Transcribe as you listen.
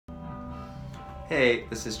Hey,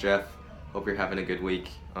 this is Jeff. Hope you're having a good week.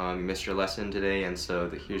 You missed your lesson today, and so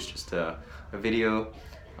here's just a video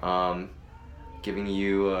giving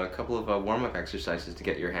you a couple of warm-up exercises to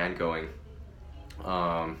get your hand going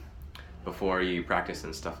before you practice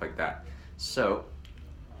and stuff like that. So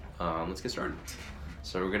let's get started.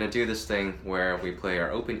 So we're gonna do this thing where we play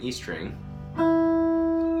our open E string,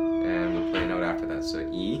 and we'll play a note after that. So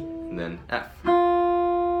E, and then F,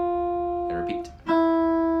 and repeat.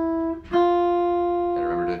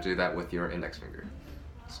 Do that with your index finger.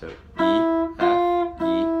 So E, F,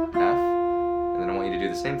 and then I want you to do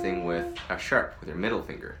the same thing with F sharp with your middle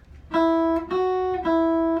finger.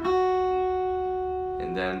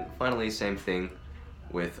 And then finally, same thing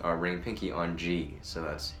with our ring pinky on G. So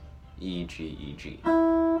that's E, G, E, G.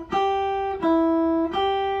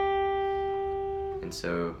 And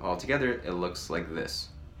so all together, it looks like this.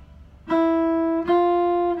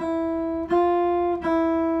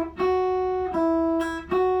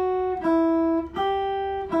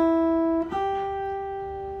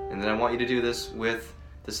 And then I want you to do this with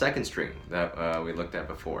the second string that we looked at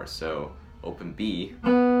before. So open B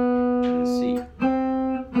and C.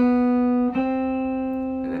 And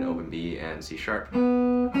then open B and C sharp.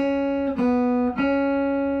 And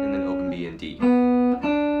then open B and D. And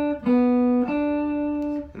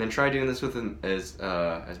then try doing this with as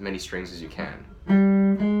many strings as you can.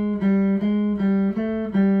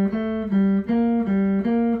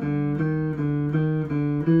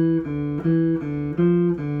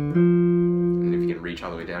 Reach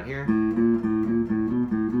all the way down here.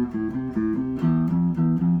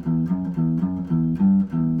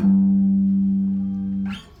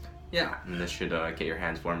 Yeah, and this should get your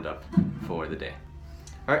hands warmed up for the day.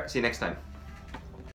 Alright, see you next time.